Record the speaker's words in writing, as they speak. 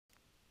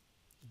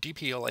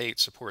DPL8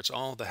 supports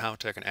all the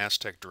Howtek and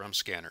Aztek drum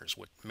scanners.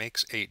 What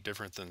makes 8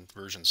 different than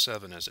version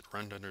 7 is it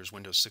runs under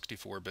Windows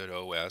 64-bit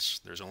OS.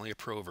 There's only a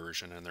Pro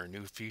version, and there are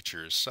new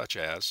features such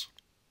as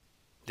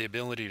the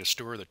ability to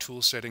store the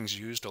tool settings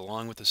used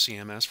along with the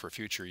CMS for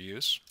future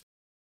use,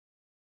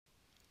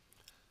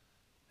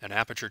 an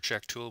aperture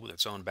check tool with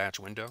its own batch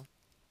window,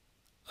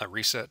 a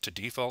reset to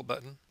default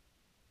button,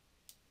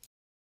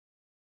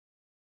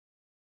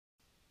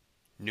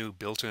 new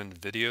built-in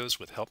videos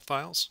with help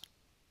files,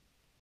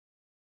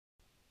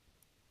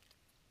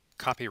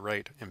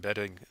 copyright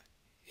embedding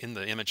in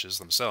the images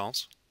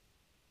themselves.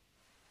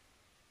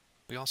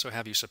 We also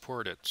have you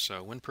support it,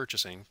 so when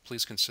purchasing,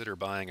 please consider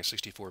buying a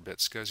 64-bit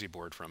SCSI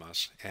board from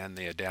us and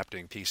the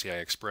adapting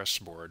PCI Express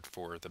board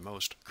for the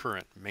most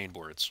current main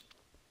boards.